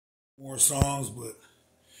more songs, but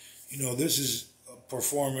this is a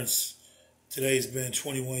performance. Today's been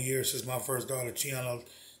 21 years since my first daughter, Tianna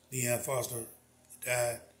Foster,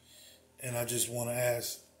 died, and I just want to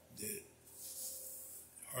ask that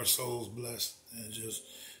her soul's blessed, and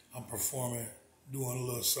I'm performing, doing a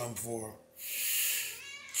little something for her.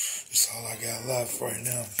 That's all I got left right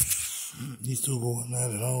now. These two going at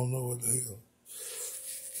it. I don't know what the hell.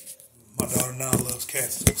 My daughter now loves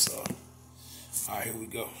cats too, so. Alright, here we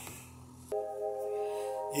go.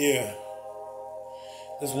 Yeah.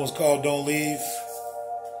 This one's called Don't Leave.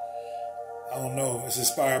 I don't know. It's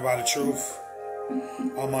inspired by the truth.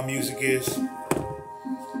 All my music is. So.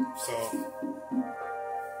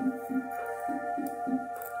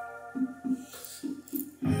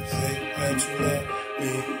 Say that you love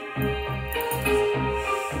me.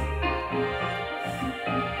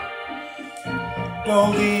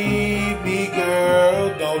 Don't leave me,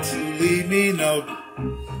 girl. Don't you leave me, no.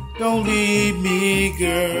 Don't leave me,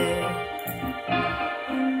 girl.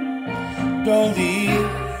 Don't leave.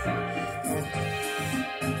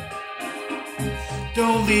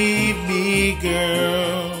 Don't leave me,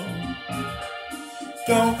 girl.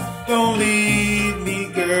 Don't leave me,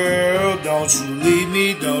 girl. Don't you leave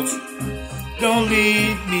me, don't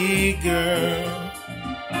leave me, girl.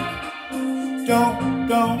 Don't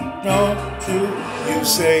you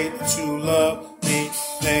say that you love me,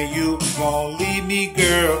 then you won't leave me,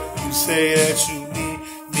 girl. You say that you need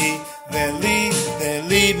me, then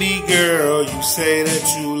leave me, girl. You say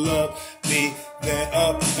that you love me, then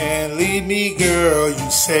up and leave me, girl.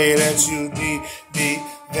 You say that you need me,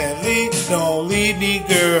 then don't leave me,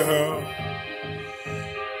 girl.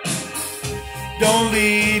 Don't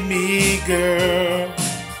leave me, girl.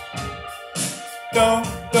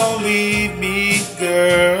 Don't leave me,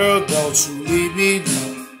 girl. Don't you leave me,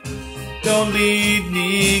 no. Don't leave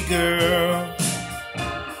me, girl.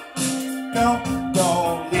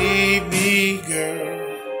 Don't leave me, girl.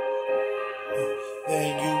 Then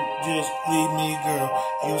you just leave me, girl.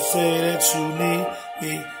 You say that you need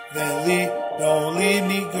me, then don't leave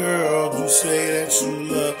me, girl. You say that you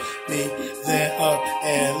love me, then up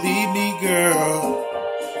and leave me, girl.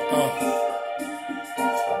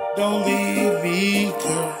 Don't leave me,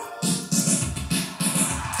 girl.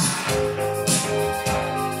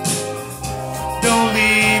 Don't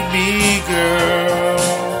leave me, girl.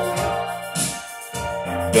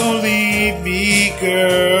 Don't leave me,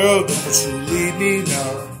 girl. Don't you leave me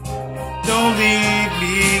now. Don't leave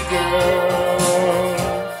me, girl.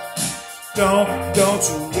 Don't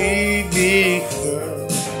you leave me, girl.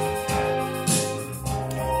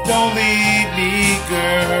 Don't leave me,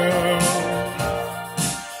 girl.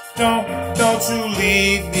 Don't you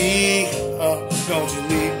leave me, don't you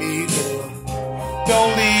leave me, girl.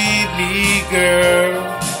 Don't leave me, girl.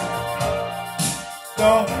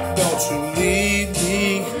 Don't you leave me.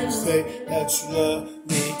 You say that you love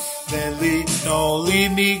me, then don't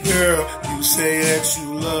leave me, girl. You say that you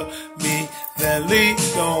love me, then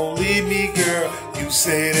don't leave me, girl. You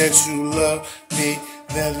say that you love me,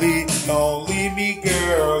 then don't leave me,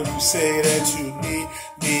 girl. You say that you need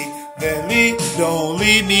me, then don't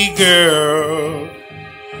leave me, girl.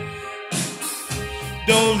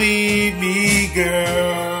 Don't leave me,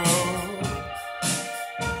 girl.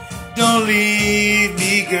 Don't leave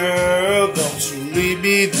me, girl. Don't you leave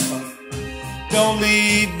me, no. Don't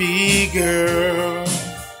leave me, girl.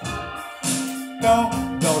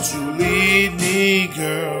 Don't you leave me,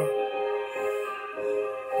 girl.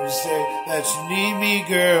 You say that you need me,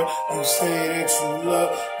 girl. You say that you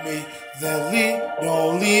love me, then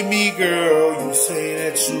don't leave me, girl. You say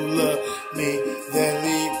that you love me, then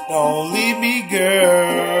don't leave me,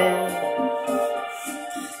 girl.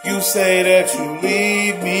 You say that you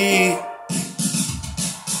leave me.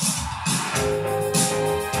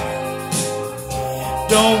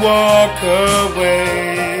 Don't walk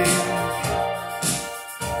away.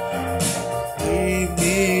 Leave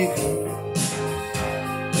me, girl.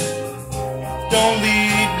 Don't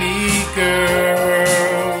leave me,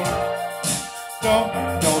 girl.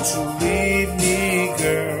 Don't you leave me,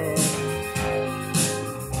 girl.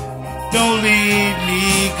 Don't leave me,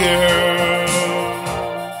 girl.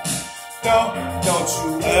 Don't you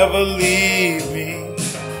ever leave me.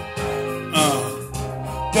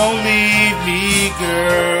 Don't leave me,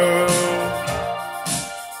 girl.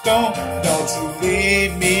 Don't you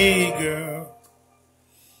leave me, girl.